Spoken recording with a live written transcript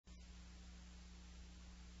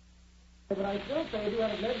But I still say if you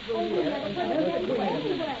had a medical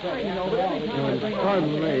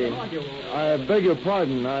Pardon me. I beg your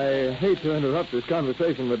pardon. I hate to interrupt this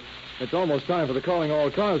conversation, but it's almost time for the Calling All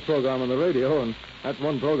Cars program on the radio, and that's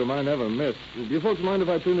one program I never miss. Do you folks mind if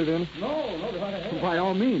I tune it in? No, go ahead. By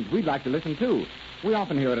all means. We'd like to listen, too. We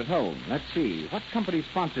often hear it at home. Let's see. What company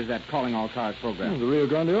sponsors that Calling All Cars program? The Rio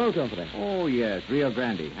Grande Oil Company. Oh, yes, Rio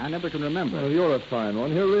Grande. I never can remember. Well, you're a fine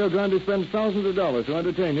one. Here, Rio Grande spends thousands of dollars to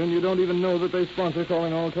entertain you, and you don't even know that they sponsor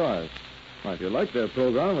Calling All Cars. Well, if you like their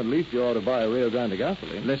program, at least you ought to buy Rio Grande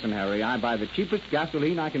gasoline. Listen, Harry, I buy the cheapest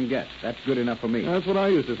gasoline I can get. That's good enough for me. That's what I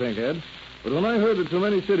used to think, Ed. But when I heard that so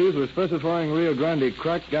many cities were specifying Rio Grande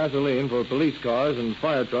cracked gasoline for police cars and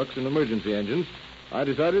fire trucks and emergency engines, I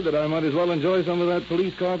decided that I might as well enjoy some of that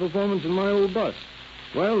police car performance in my old bus.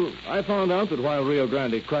 Well, I found out that while Rio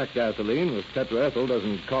Grande cracked gasoline with tetraethyl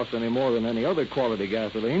doesn't cost any more than any other quality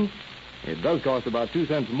gasoline, it does cost about 2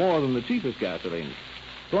 cents more than the cheapest gasoline.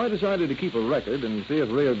 So I decided to keep a record and see if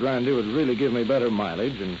Rio Grande would really give me better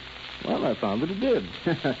mileage, and, well, I found that it did.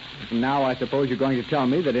 Now I suppose you're going to tell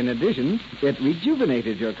me that in addition, it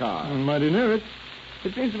rejuvenated your car. Mighty near it.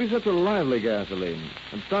 It seems to be such a lively gasoline.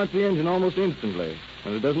 It starts the engine almost instantly,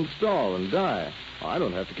 and it doesn't stall and die. I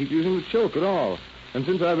don't have to keep using the choke at all. And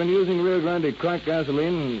since I've been using Rio Grande cracked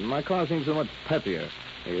gasoline, my car seems so much peppier.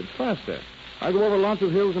 It's faster. I go over lots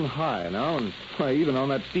of hills and high now, and even on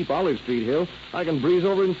that steep Olive Street hill, I can breeze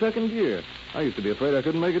over in second gear. I used to be afraid I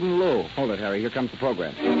couldn't make it in low. Hold it, Harry. Here comes the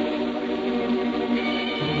program.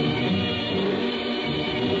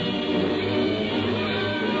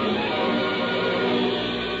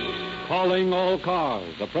 Calling All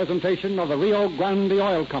Cars, a presentation of the Rio Grande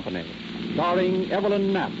Oil Company, starring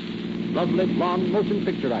Evelyn Knapp, lovely blonde motion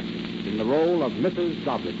picture actress, in the role of Mrs.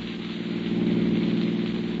 Dobbledge.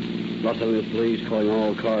 Los Angeles Police calling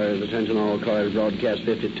all cars. Attention all cars, broadcast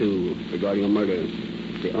 52 regarding a murder.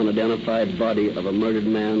 The unidentified body of a murdered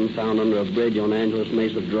man found under a bridge on Angeles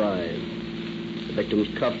Mesa Drive. The victim's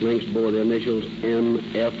cufflinks bore the initials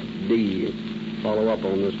MFD. Follow up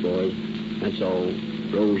on this, boys. That's all.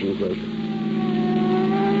 Rose and closer.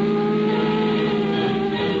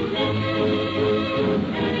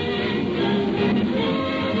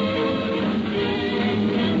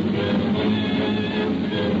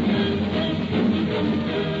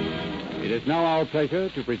 It is now our pleasure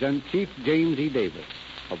to present Chief James E. Davis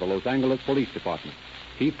of the Los Angeles Police Department.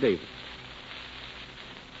 Chief Davis.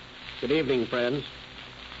 Good evening, friends.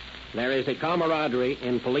 There is a camaraderie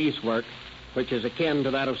in police work which is akin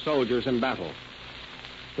to that of soldiers in battle.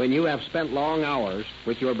 When you have spent long hours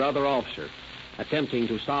with your brother officer attempting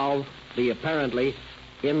to solve the apparently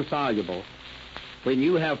insoluble, when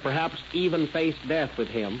you have perhaps even faced death with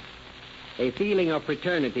him, a feeling of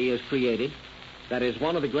fraternity is created that is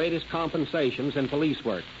one of the greatest compensations in police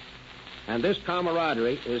work. And this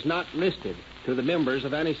camaraderie is not listed to the members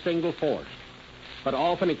of any single force, but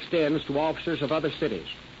often extends to officers of other cities.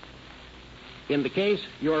 In the case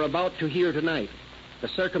you are about to hear tonight, the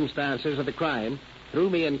circumstances of the crime threw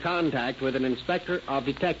me in contact with an inspector of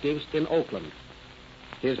detectives in Oakland.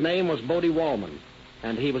 His name was Bodie Wallman,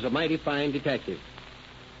 and he was a mighty fine detective.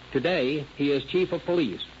 Today, he is chief of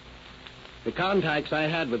police. The contacts I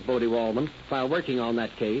had with Bodie Wallman while working on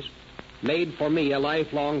that case made for me a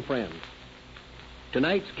lifelong friend.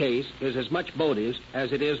 Tonight's case is as much Bodie's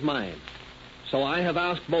as it is mine, so I have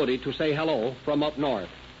asked Bodie to say hello from up north.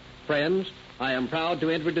 Friends, I am proud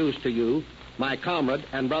to introduce to you my comrade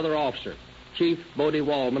and brother officer, Chief Bodie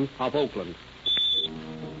Wallman of Oakland.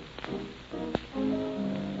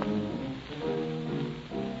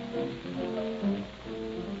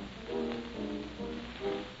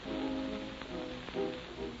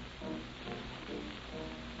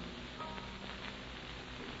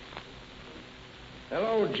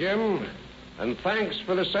 Hello, Jim, and thanks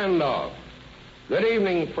for the send-off. Good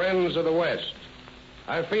evening, friends of the West.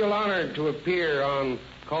 I feel honored to appear on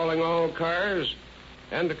Calling All Cars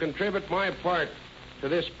and to contribute my part to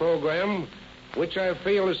this program, which I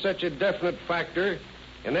feel is such a definite factor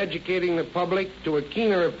in educating the public to a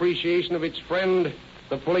keener appreciation of its friend,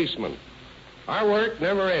 the policeman. Our work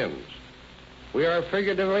never ends. We are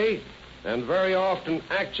figuratively and very often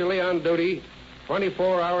actually on duty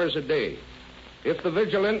 24 hours a day. If the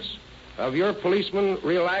vigilance of your policeman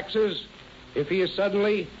relaxes, if he is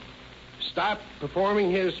suddenly stopped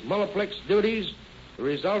performing his multiplex duties, the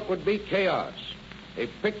result would be chaos, a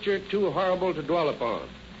picture too horrible to dwell upon.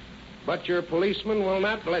 But your policeman will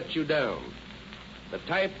not let you down. The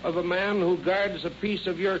type of a man who guards the peace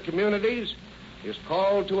of your communities is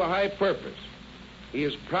called to a high purpose. He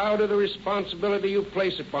is proud of the responsibility you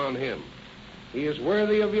place upon him. He is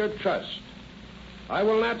worthy of your trust. I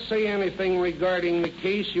will not say anything regarding the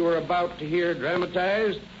case you are about to hear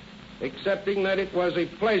dramatized, excepting that it was a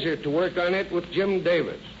pleasure to work on it with Jim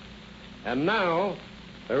Davis. And now,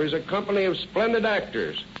 there is a company of splendid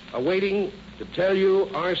actors awaiting to tell you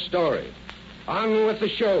our story. On with the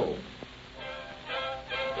show.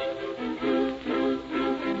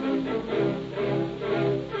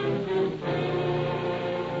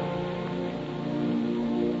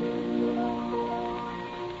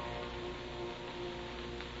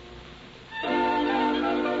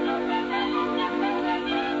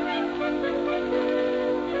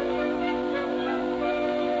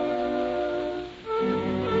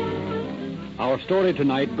 Our story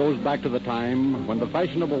tonight goes back to the time when the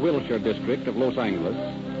fashionable Wilshire district of Los Angeles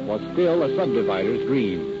was still a subdivider's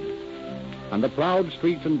dream. And the plowed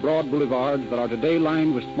streets and broad boulevards that are today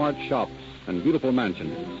lined with smart shops and beautiful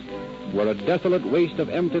mansions were a desolate waste of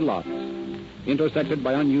empty lots, intersected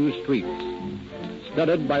by unused streets,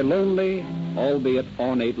 studded by lonely, albeit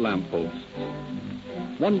ornate lampposts.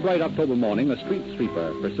 One bright October morning, a street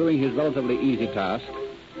sweeper, pursuing his relatively easy task,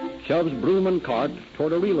 shoves broom and cart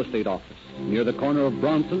toward a real estate office near the corner of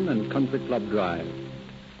Bronson and Country Club Drive.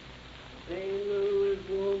 St. Louis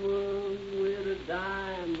woman with a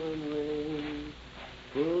diamond ring,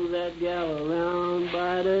 pull that gal around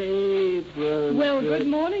by the apron. Well, good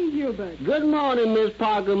morning, Hubert. Good morning, Miss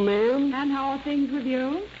Parker, ma'am. And how are things with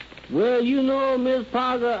you? Well, you know, Miss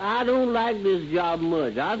Parker, I don't like this job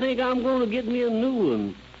much. I think I'm going to get me a new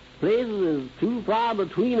one. Places is too far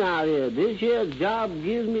between out here. This here job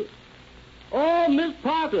gives me... Oh, Miss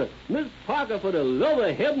Parker, for the love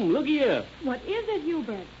of heaven, look here. What is it,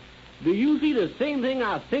 Hubert? Do you see the same thing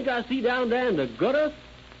I think I see down there in the gutter?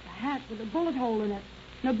 A hat with a bullet hole in it.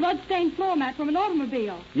 And a blood-stained floor mat from an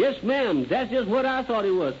automobile. Yes, ma'am. That's just what I thought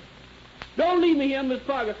it was. Don't leave me here, Miss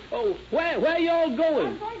Parker. Oh, where y'all going?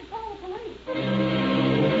 I'm going to call the police.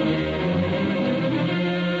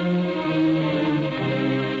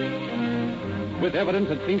 With evidence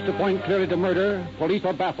that seems to point clearly to murder, police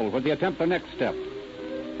are baffled when they attempt their next step.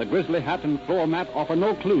 The grisly hat and floor mat offer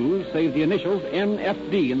no clues save the initials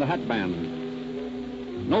NFD in the hat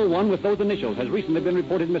band. No one with those initials has recently been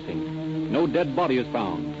reported missing. No dead body is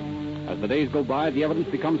found. As the days go by, the evidence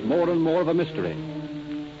becomes more and more of a mystery.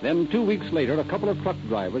 Then 2 weeks later, a couple of truck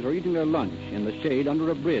drivers are eating their lunch in the shade under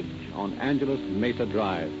a bridge on Angeles Mesa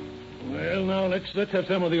Drive. Well, now, let's have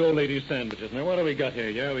some of the old lady's sandwiches. Now, what do we got here?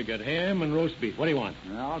 Yeah, we got ham and roast beef. What do you want?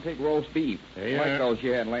 I'll take roast beef. There you like are. those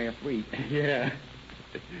you had last week. Yeah.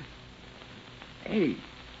 Hey,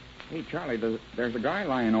 Charlie, there's a guy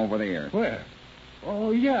lying over there. Where? Oh,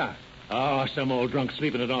 yeah. Oh, some old drunk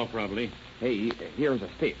sleeping it off, probably. Hey, here's a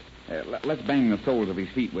stick. Let's bang the soles of his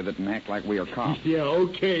feet with it and act like we are cops. Yeah,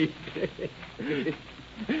 okay.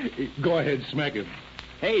 Go ahead, smack him.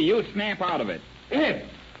 Hey, you snap out of it. Ed!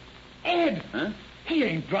 Huh? He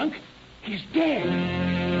ain't drunk. He's dead.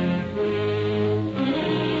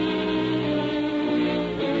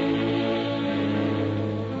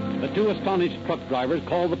 The two astonished truck drivers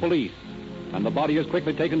call the police, and the body is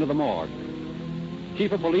quickly taken to the morgue.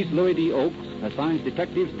 Chief of Police Louis D. Oakes assigns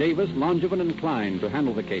Detectives Davis, Langevin, and Klein to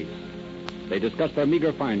handle the case. They discuss their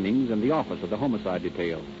meager findings in the office of the homicide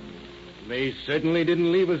detail. They certainly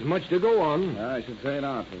didn't leave us much to go on. I should say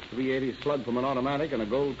not. A .380 slug from an automatic and a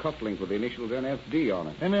gold cufflink with the initials NFD on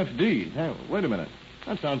it. NFD? Hey, wait a minute.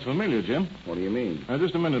 That sounds familiar, Jim. What do you mean? Now,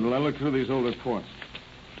 just a minute while I look through these old reports.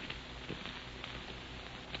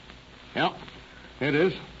 Yeah, it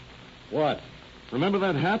is. What? Remember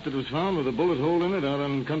that hat that was found with a bullet hole in it out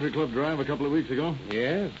on Country Club Drive a couple of weeks ago?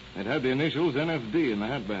 Yes. It had the initials NFD in the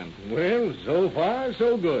hat band. Well, so far,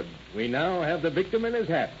 so good. We now have the victim in his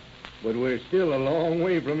hat. But we're still a long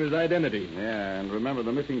way from his identity. Yeah, and remember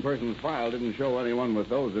the missing persons file didn't show anyone with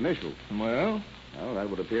those initials. Well? Well, that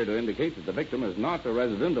would appear to indicate that the victim is not a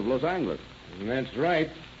resident of Los Angeles. That's right.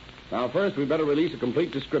 Now, first, we better release a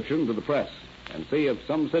complete description to the press and see if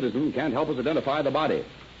some citizen can't help us identify the body.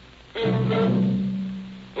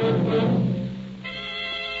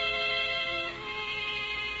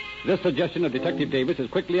 This suggestion of Detective Davis is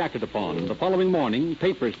quickly acted upon, and the following morning,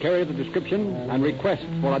 papers carry the description and request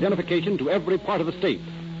for identification to every part of the state.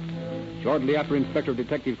 Shortly after Inspector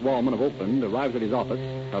Detective Wallman of Oakland arrives at his office,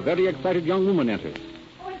 a very excited young woman enters.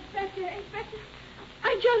 Oh, Inspector,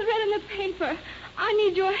 I just read in the paper. I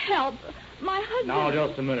need your help. My husband... Now,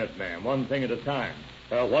 just a minute, ma'am. One thing at a time.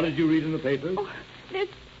 What did you read in the papers? Oh, this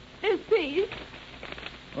piece.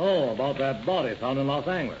 Oh, about that body found in Los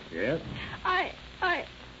Angeles, yes? I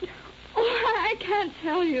can't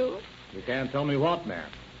tell you. You can't tell me what, ma'am?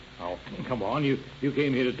 Oh, come on. You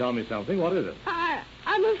came here to tell me something. What is it?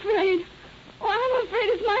 I'm afraid. Oh, I'm afraid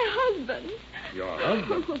it's my husband. Your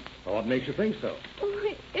husband? Well, what makes you think so?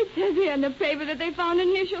 Oh, it says here in the paper that they found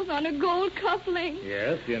initials on a gold cufflink.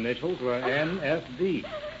 Yes, the initials were NSD.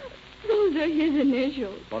 Those are his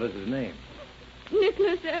initials. What is his name?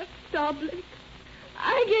 Nicholas F. Doblik.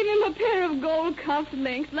 I gave him a pair of gold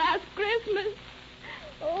cufflinks last Christmas.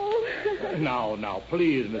 Oh. Now,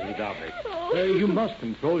 please, Mrs. Doblik. Oh. You must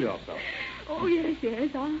control yourself. Oh,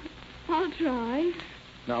 yes. I'll try.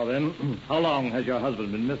 Now then, how long has your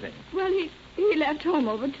husband been missing? Well, he left home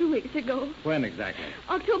over 2 weeks ago. When exactly?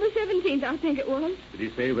 October 17th, I think it was. Did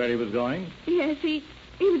he say where he was going? Yes, he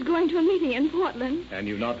was going to a meeting in Portland. And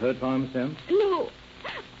you've not heard from him since? No.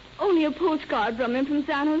 Only a postcard from him from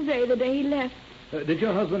San Jose the day he left. Did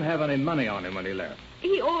your husband have any money on him when he left?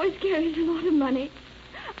 He always carries a lot of money.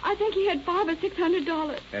 I think he had $500 or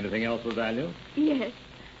 $600. Anything else of value? Yes.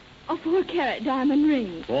 A 4-carat diamond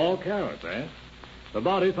ring. 4 carats, eh? The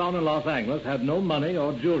body found in Los Angeles had no money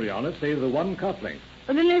or jewelry on it, save the one cufflink.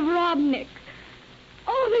 Then they've robbed Nick.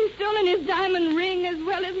 Oh, they've stolen his diamond ring as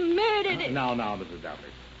well as murdered him. Now, Mrs.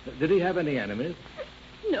 Doblik. Did he have any enemies?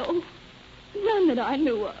 No. None that I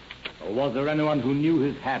knew of. Or was there anyone who knew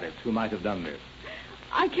his habits who might have done this?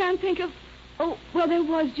 I can't think of... Oh, well, there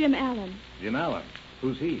was Jim Allen. Jim Allen?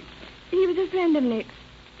 Who's he? He was a friend of Nick's.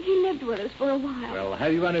 He lived with us for a while. Well,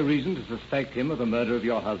 have you any reason to suspect him of the murder of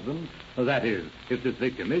your husband? That is, if this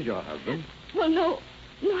victim is your husband. Well, no,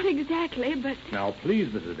 not exactly, but... Now, please,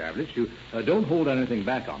 Mrs. Davlich, you don't hold anything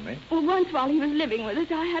back on me. Well, once while he was living with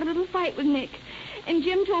us, I had a little fight with Nick. And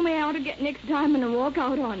Jim told me I ought to get Nick's diamond and walk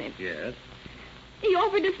out on him. Yes? He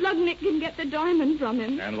offered to slug Nick and get the diamond from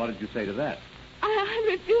him. And what did you say to that? I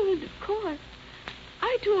refused, of course.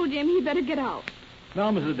 I told Jim he'd better get out.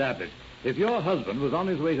 Now, Mrs. Davlich, if your husband was on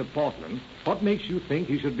his way to Portland, what makes you think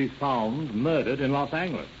he should be found murdered in Los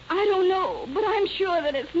Angeles? I don't know, but I'm sure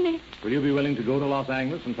that it's Nick. Will you be willing to go to Los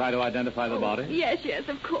Angeles and try to identify the body? Yes,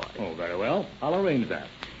 of course. Oh, very well. I'll arrange that.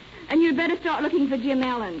 And you'd better start looking for Jim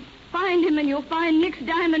Allen. Find him and you'll find Nick's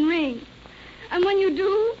diamond ring. And when you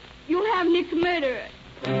do, you'll have Nick's murderer.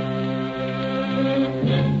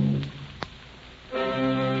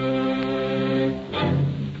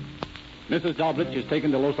 Mrs. Doblich is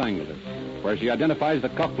taken to Los Angeles, where she identifies the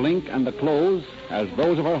cuff link and the clothes as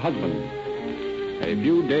those of her husband. A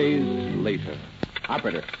few days later.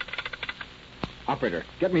 Operator,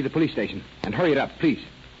 get me to the police station and hurry it up, please.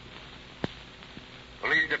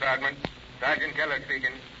 Police Department. Sergeant Keller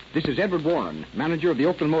speaking. This is Edward Warren, manager of the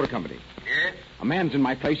Oakland Motor Company. Yes? A man's in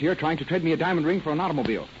my place here trying to trade me a diamond ring for an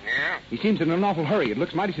automobile. Yeah? He seems in an awful hurry. It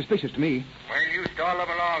looks mighty suspicious to me. Well, you stall him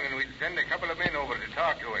along and we'll send a couple of men over to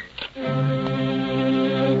talk to him.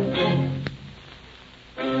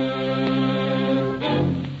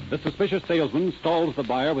 The suspicious salesman stalls the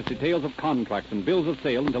buyer with details of contracts and bills of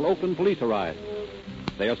sale until Oakland police arrive.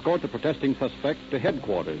 They escort the protesting suspect to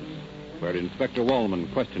headquarters, where Inspector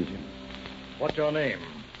Wallman questions him. What's your name?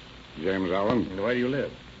 James Allen. And where do you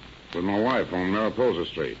live? With my wife on Mariposa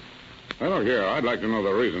Street. Now, look here, I'd like to know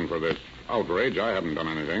the reason for this outrage. I haven't done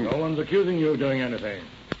anything. No one's accusing you of doing anything.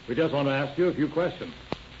 We just want to ask you a few questions.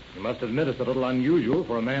 You must admit it's a little unusual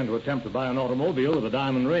for a man to attempt to buy an automobile with a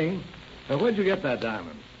diamond ring. Now, where'd you get that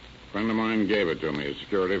diamond? A friend of mine gave it to me as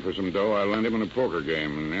security for some dough I lent him in a poker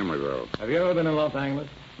game in Emeryville. Have you ever been in Los Angeles?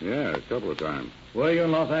 Yeah, a couple of times. Were you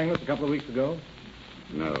in Los Angeles a couple of weeks ago?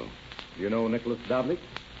 No. Do you know Nicholas Doblik?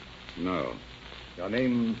 No. Your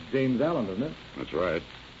name's James Allen, isn't it? That's right.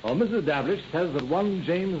 Well, Mrs. Davlich says that one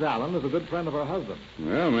James Allen is a good friend of her husband.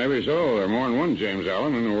 Well, maybe so. There are more than one James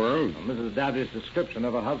Allen in the world. Well, Mrs. Davlich's description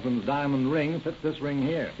of her husband's diamond ring fits this ring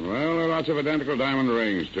here. Well, there are lots of identical diamond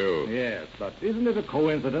rings, too. Yes, but isn't it a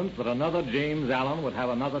coincidence that another James Allen would have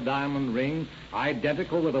another diamond ring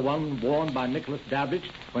identical with the one worn by Nicholas Davlich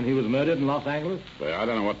when he was murdered in Los Angeles? Say, I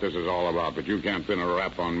don't know what this is all about, but you can't pin a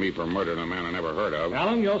rap on me for murdering a man I never heard of.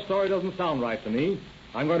 Allen, your story doesn't sound right to me.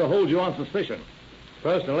 I'm going to hold you on suspicion.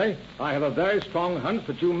 Personally, I have a very strong hunch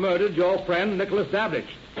that you murdered your friend, Nicholas Davlich.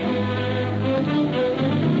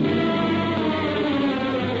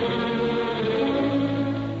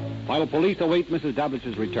 While police await Mrs.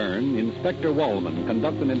 Davlich's return, Inspector Wallman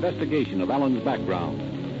conducts an investigation of Allen's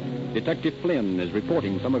background. Detective Flynn is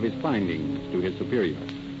reporting some of his findings to his superior.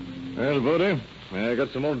 Well, Bodie, I got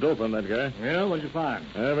some more dope on that guy. Yeah, what'd you find?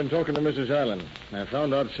 I've been talking to Mrs. Allen. I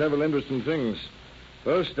found out several interesting things.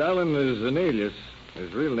 First, Allen is an alias.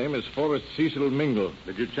 His real name is Forrest Cecil Mingle.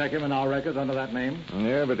 Did you check him in our records under that name?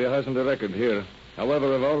 Yeah, but he hasn't a record here.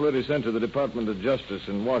 However, I've already sent to the Department of Justice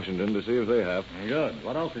in Washington to see if they have. Good.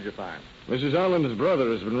 What else did you find? Mrs. Allen's brother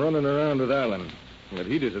has been running around with Allen. But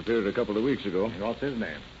he disappeared a couple of weeks ago. What's his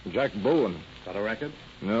name? Jack Bowen. Got a record?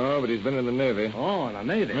 No, but he's been in the Navy. Oh, in the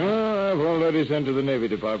Navy. Oh, I've already sent to the Navy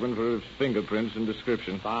Department for his fingerprints and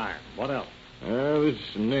description. Fine. What else? This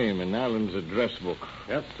name in Allen's address book.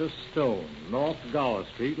 Hester Stone, North Gower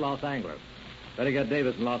Street, Los Angeles. Better get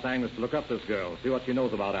Davis in Los Angeles to look up this girl, see what she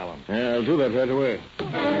knows about Allen. Yeah, I'll do that right away.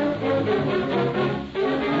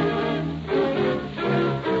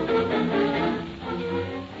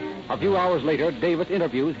 A few hours later, Davis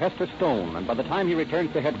interviews Hester Stone, and by the time he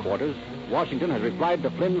returns to headquarters, Washington has replied to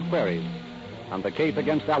Flynn's queries, and the case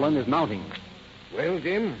against Allen is mounting. Well,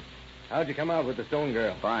 Jim, how'd you come out with the Stone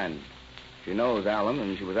girl? Fine. She knows Allen,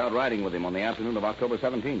 and she was out riding with him on the afternoon of October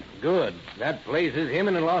 17th. Good. That places him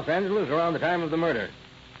in Los Angeles around the time of the murder.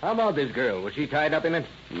 How about this girl? Was she tied up in it?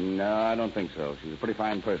 No, I don't think so. She's a pretty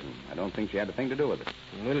fine person. I don't think she had a thing to do with it.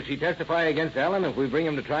 Will she testify against Allen if we bring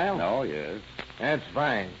him to trial? No, yes. That's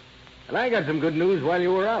fine. And I got some good news while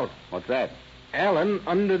you were out. What's that? Allen,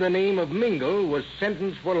 under the name of Mingle, was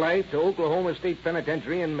sentenced for life to Oklahoma State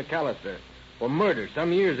Penitentiary in McAllister for murder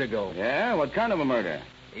some years ago. Yeah? What kind of a murder?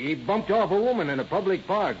 He bumped off a woman in a public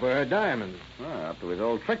park for her diamonds. Oh, up to his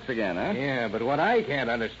old tricks again, huh? Yeah, but what I can't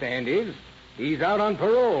understand is he's out on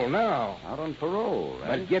parole now. Out on parole,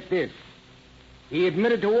 right? But get this. He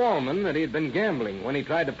admitted to Wallman that he had been gambling when he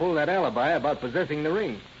tried to pull that alibi about possessing the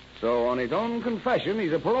ring. So on his own confession,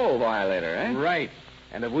 he's a parole violator, eh? Right.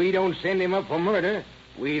 And if we don't send him up for murder,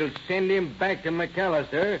 we'll send him back to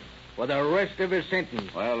McAllister for the rest of his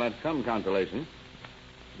sentence. Well, that's some consolation.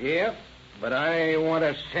 Yep. But I want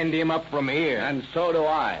to send him up from here. And so do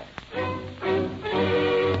I.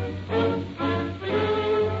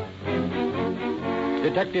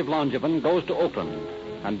 Detective Langevin goes to Oakland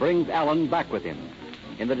and brings Allen back with him.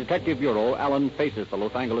 In the detective bureau, Allen faces the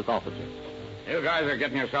Los Angeles officer. You guys are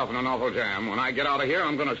getting yourself in an awful jam. When I get out of here,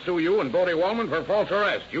 I'm going to sue you and Bodie Wallman for false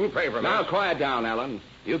arrest. You'll pay for Now, this. quiet down, Allen.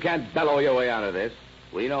 You can't bellow your way out of this.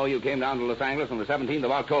 We know you came down to Los Angeles on the 17th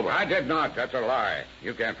of October. I did not. That's a lie.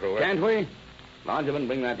 You can't prove it. Can't we? Langevin,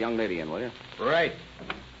 bring that young lady in, will you? Right.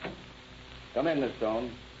 Come in, Miss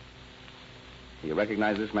Stone. Do you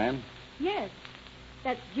recognize this man? Yes.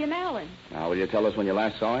 That's Jim Allen. Now, will you tell us when you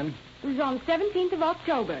last saw him? It was on the 17th of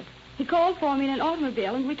October. He called for me in an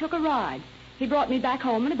automobile, and we took a ride. He brought me back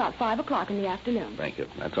home at about 5 o'clock in the afternoon. Thank you.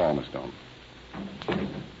 That's all, Miss Stone.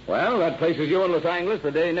 Well, that places you in Los Angeles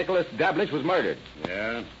the day Nicholas Dablich was murdered.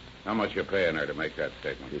 Yeah? How much you paying her to make that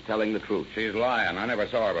statement? She's telling the truth. She's lying. I never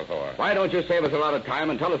saw her before. Why don't you save us a lot of time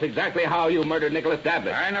and tell us exactly how you murdered Nicholas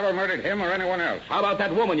Dablich? I never murdered him or anyone else. How about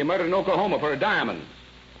that woman you murdered in Oklahoma for her diamonds?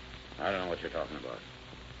 I don't know what you're talking about.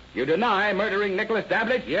 You deny murdering Nicholas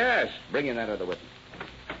Dablich? Yes. Bring in that other witness.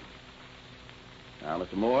 Now,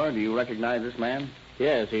 Mr. Moore, do you recognize this man?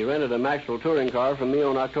 Yes, he rented a Maxwell touring car from me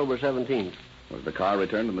on October 17th. Was the car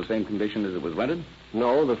returned in the same condition as it was rented?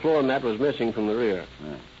 No, the floor mat was missing from the rear.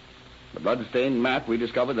 Yeah. The blood-stained mat we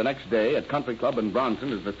discovered the next day at Country Club in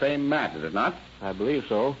Bronson is the same mat, is it not? I believe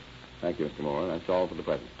so. Thank you, Mr. Moore. That's all for the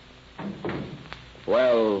present.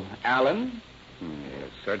 Well, Allen? You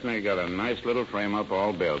certainly got a nice little frame-up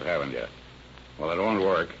all built, haven't you? Well, it won't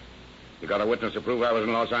work. You got a witness to prove I was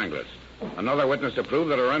in Los Angeles. Another witness to prove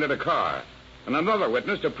that I rented a car. And another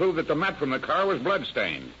witness to prove that the mat from the car was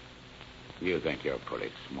blood-stained. You think you're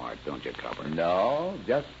pretty smart, don't you, Copper? No,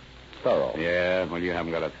 just thorough. Yeah, well, you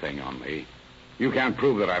haven't got a thing on me. You can't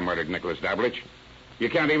prove that I murdered Nicholas Dablich. You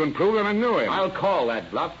can't even prove that I knew him. I'll call that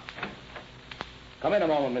bluff. Come in a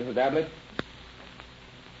moment, Mrs. Dablich.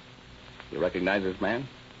 You recognize this man?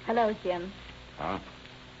 Hello, Jim. Huh?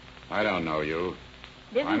 I don't know you.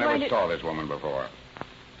 This I isn't never going to... saw this woman before.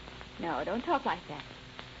 No, don't talk like that.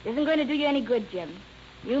 This isn't going to do you any good, Jim.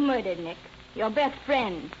 You murdered Nick, your best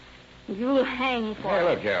friend. You'll hang for Hey, it.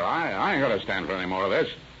 look here. I ain't going to stand for any more of this.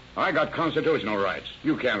 I got constitutional rights.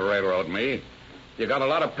 You can't railroad me. You got a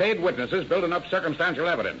lot of paid witnesses building up circumstantial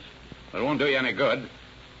evidence. It won't do you any good.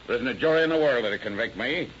 There isn't a jury in the world that'll convict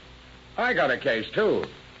me. I got a case, too.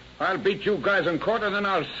 I'll beat you guys in court, and then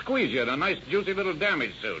I'll squeeze you in a nice, juicy little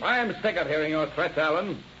damage suit. I'm sick of hearing your threats,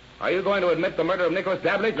 Allen. Are you going to admit the murder of Nicholas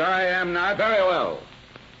Dablich? I am not. Very well.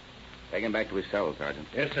 Take him back to his cell, Sergeant.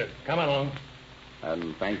 Yes, sir. Come along.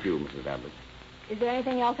 And thank you, Mrs. Dablich. Is there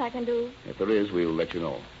anything else I can do? If there is, we'll let you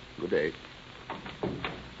know. Good day.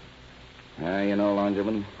 You know,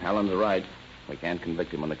 Langevin, Allen's right. We can't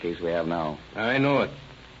convict him on the case we have now. I know it.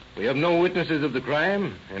 We have no witnesses of the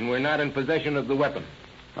crime, and we're not in possession of the weapon.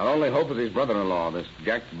 Our only hope is his brother-in-law, this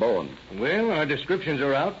Jack Bowen. Well, our descriptions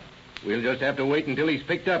are out. We'll just have to wait until he's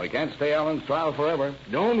picked up. We can't stay Allen's trial forever.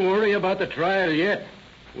 Don't worry about the trial yet.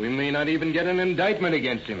 We may not even get an indictment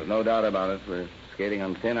against him. There's no doubt about it. We're skating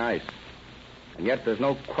on thin ice. And yet there's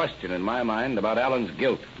no question in my mind about Allen's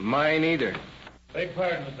guilt. Mine either. Beg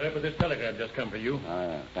pardon, sir, but this telegram just come for you.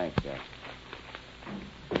 Thanks, Jack.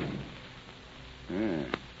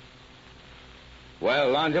 Well,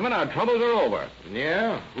 Longeman, our troubles are over.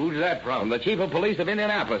 Yeah? Who's that From the chief of police of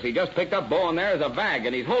Indianapolis. He just picked up Bowen there as a bag,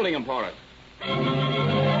 and he's holding him for us.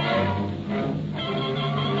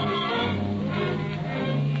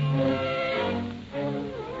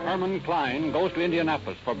 Herman Klein goes to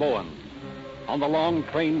Indianapolis for Bowen. On the long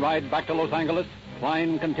train ride back to Los Angeles,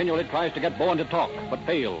 Klein continually tries to get Bowen to talk, but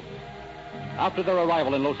fails. After their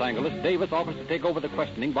arrival in Los Angeles, Davis offers to take over the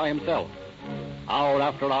questioning by himself. Hour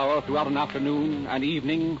after hour, throughout an afternoon and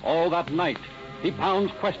evening, all that night, he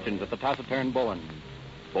pounds questions at the taciturn Bowen.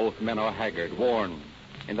 Both men are haggard, worn.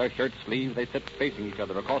 In their shirt sleeves, they sit facing each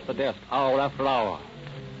other across the desk, hour after hour.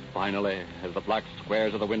 Finally, as the black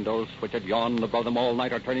squares of the windows, which had yawned above them all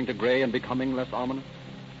night, are turning to gray and becoming less ominous.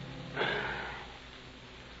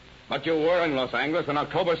 But you were in Los Angeles on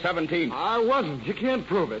October 17th. I wasn't. You can't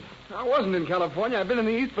prove it. I wasn't in California. I've been in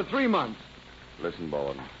the East for 3 months. Listen,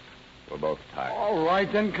 Bowen. We're both tired. All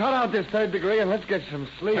right, then cut out this third degree and let's get some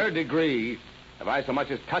sleep. Third degree? Have I so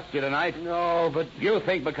much as touched you tonight? No, but... You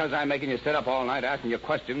think because I'm making you sit up all night asking you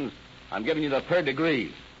questions, I'm giving you the third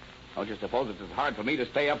degree. Don't you suppose it's as hard for me to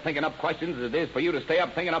stay up thinking up questions as it is for you to stay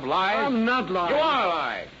up thinking up lies? I'm not lying. You are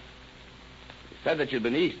lying. You said that you'd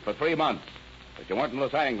been east for 3 months, but you weren't in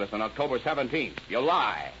Los Angeles on October 17th. You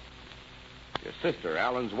lie. Your sister,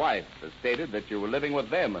 Alan's wife, has stated that you were living with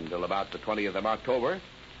them until about the 20th of October.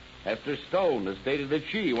 Hester Stone has stated that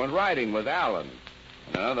she went riding with Alan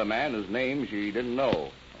and another man whose name she didn't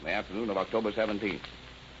know on the afternoon of October 17th.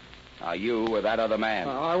 Now, you were that other man.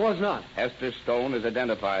 I was not. Hester Stone has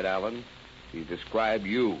identified Alan. She's described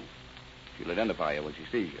you. She'll identify you when she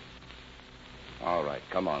sees you. All right,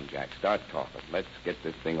 come on, Jack. Start talking. Let's get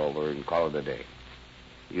this thing over and call it a day.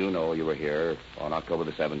 You know you were here on October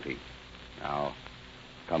the 17th. Now,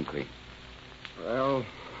 come clean. Well,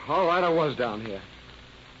 all right, I was down here.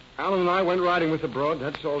 Alan and I went riding with the Broad.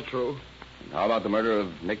 That's all true. And how about the murder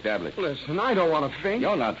of Nick Dablich? Listen, I don't want to think.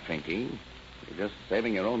 You're not thinking. You're just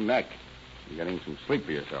saving your own neck. You're getting some sleep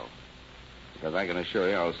for yourself. Because I can assure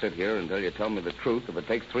you I'll sit here until you tell me the truth if it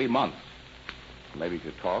takes 3 months. Maybe if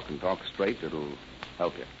you talk and talk straight, it'll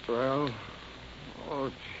help you.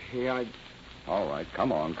 Well, gee, All right,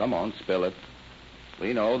 come on, spill it.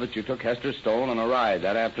 We know that you took Hester Stone on a ride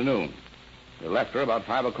that afternoon. You left her about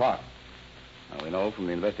 5 o'clock. Now, we know from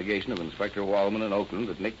the investigation of Inspector Wallman in Oakland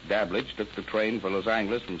that Nick Dablich took the train for Los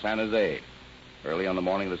Angeles from San Jose early on the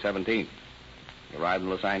morning of the 17th. He arrived in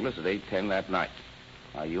Los Angeles at 8:10 that night.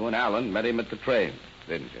 Now, you and Alan met him at the train,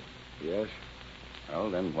 didn't you? Yes. Well,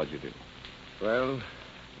 then what'd you do? Well,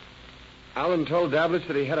 Alan told Dablich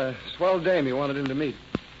that he had a swell dame he wanted him to meet.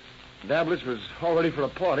 Dablich was all ready for a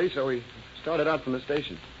party, so we started out from the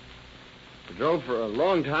station. We drove for a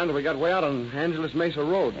long time till we got way out on Angeles Mesa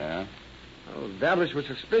Road. Yeah? Well, Dablich was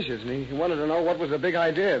suspicious, and he wanted to know what was the big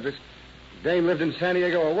idea, if this dame lived in San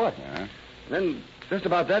Diego or what. Yeah? And then, just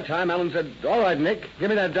about that time, Alan said, "All right, Nick, give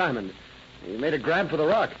me that diamond." He made a grab for the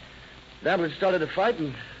rock. Dablich started to fight,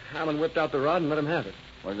 and Alan whipped out the rod and let him have it.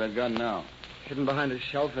 Where's that gun now? Hidden behind a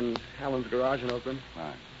shelf in Alan's garage in Oakland.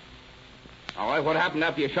 All right, what happened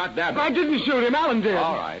after you shot Dablich? I didn't shoot him. Alan did.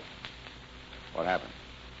 All right. What happened?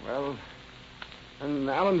 Well, and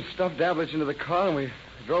Alan stuffed Dablich into the car, and we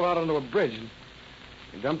drove out onto a bridge, and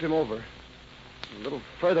we dumped him over. A little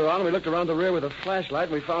further on, we looked around the rear with a flashlight,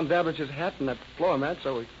 and we found Dablich's hat and that floor mat,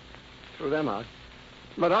 so we threw them out.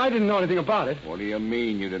 But I didn't know anything about it. What do you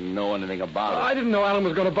mean you didn't know anything about it? I didn't know Alan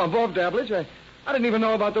was going to bump off Dablich. I didn't even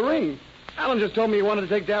know about the ring. Alan just told me he wanted to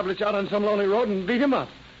take Dablich out on some lonely road and beat him up.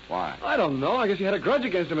 Why? I don't know. I guess he had a grudge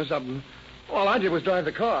against him or something. All I did was drive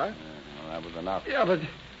the car. Well, that was enough. Yeah, but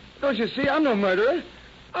don't you see, I'm no murderer.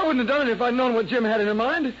 I wouldn't have done it if I'd known what Jim had in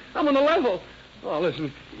mind. I'm on the level. Oh,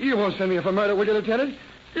 listen, you won't send me up for murder, will you, Lieutenant?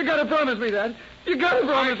 You gotta promise me that. You gotta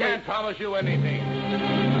promise me. I can't promise you anything.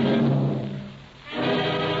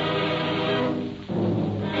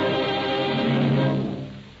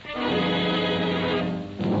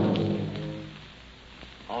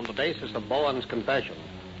 On the basis of Bowen's confession,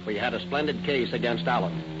 we had a splendid case against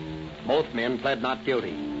Allen. Both men pled not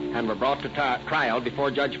guilty and were brought to trial before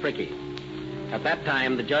Judge Fricke. At that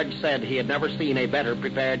time, the judge said he had never seen a better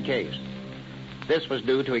prepared case. This was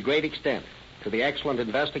due to a great extent to the excellent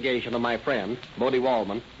investigation of my friend, Bodie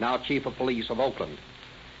Wallman, now chief of police of Oakland.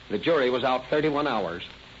 The jury was out 31 hours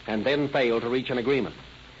and then failed to reach an agreement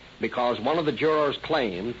because one of the jurors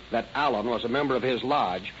claimed that Allen was a member of his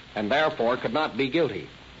lodge and therefore could not be guilty.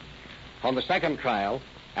 On the second trial,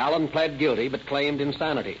 Allen pled guilty but claimed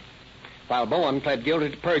insanity, while Bowen pled guilty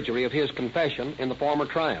to perjury of his confession in the former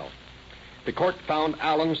trial. The court found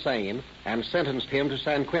Allen sane and sentenced him to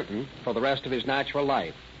San Quentin for the rest of his natural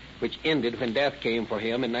life, which ended when death came for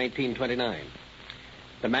him in 1929.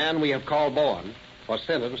 The man we have called Bowen was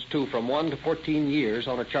sentenced to from 1 to 14 years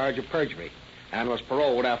on a charge of perjury and was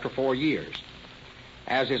paroled after 4 years.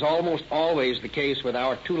 As is almost always the case with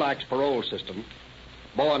our 2 lakhs parole system,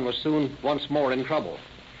 Bowen was soon once more in trouble,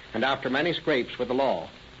 and after many scrapes with the law,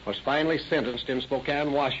 was finally sentenced in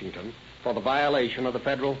Spokane, Washington, for the violation of the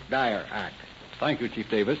Federal Dyer Act. Thank you, Chief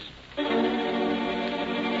Davis.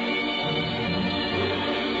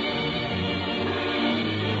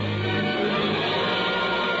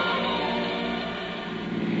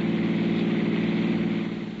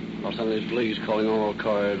 Los Angeles Police calling all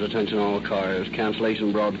cars, attention all cars,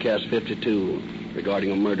 cancellation broadcast 52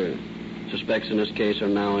 regarding a murder. Suspects in this case are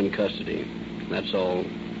now in custody. That's all.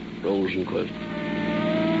 Rosenquist.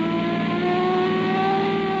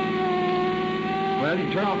 Well, you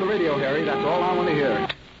can turn off the radio, Harry. That's all I want to hear.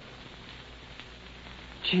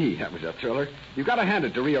 Gee, that was a thriller. You've got to hand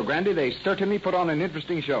it to Rio Grande. They certainly put on an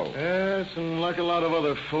interesting show. Yes, and like a lot of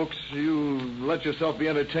other folks, you let yourself be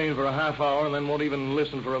entertained for a half hour and then won't even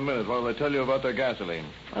listen for a minute while they tell you about their gasoline.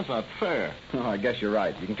 That's not fair. Oh, I guess you're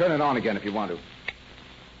right. You can turn it on again if you want to.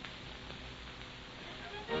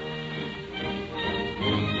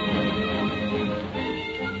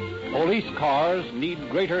 Police cars need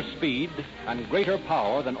greater speed and greater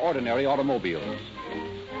power than ordinary automobiles.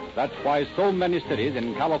 That's why so many cities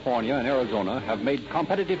in California and Arizona have made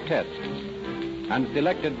competitive tests and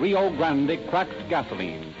selected Rio Grande cracked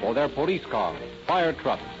gasoline for their police cars, fire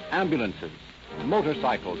trucks, ambulances,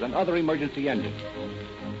 motorcycles, and other emergency engines.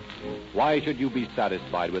 Why should you be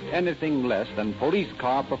satisfied with anything less than police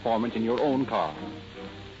car performance in your own car?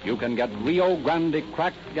 You can get Rio Grande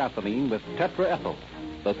cracked gasoline with tetraethyl,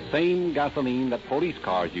 the same gasoline that police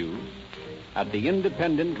cars use, at the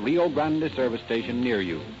independent Rio Grande service station near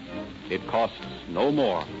you. It costs no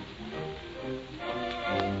more.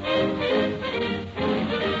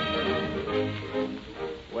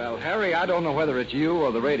 Well, Harry, I don't know whether it's you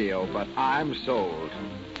or the radio, but I'm sold.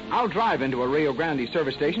 I'll drive into a Rio Grande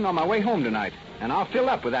service station on my way home tonight, and I'll fill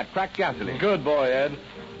up with that cracked gasoline. Good boy, Ed.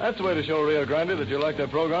 That's the way to show Rio Grande that you like their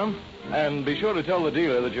program. And be sure to tell the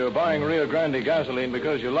dealer that you're buying Rio Grande gasoline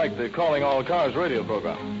because you like the Calling All Cars radio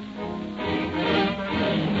program.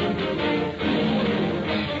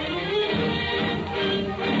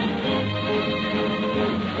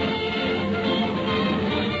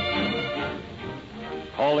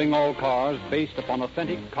 Calling All Cars, based upon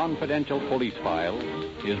authentic confidential police files,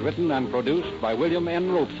 is written and produced by William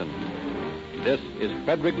N. Robeson. This is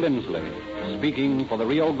Frederick Lindsley, speaking for the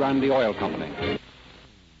Rio Grande Oil Company.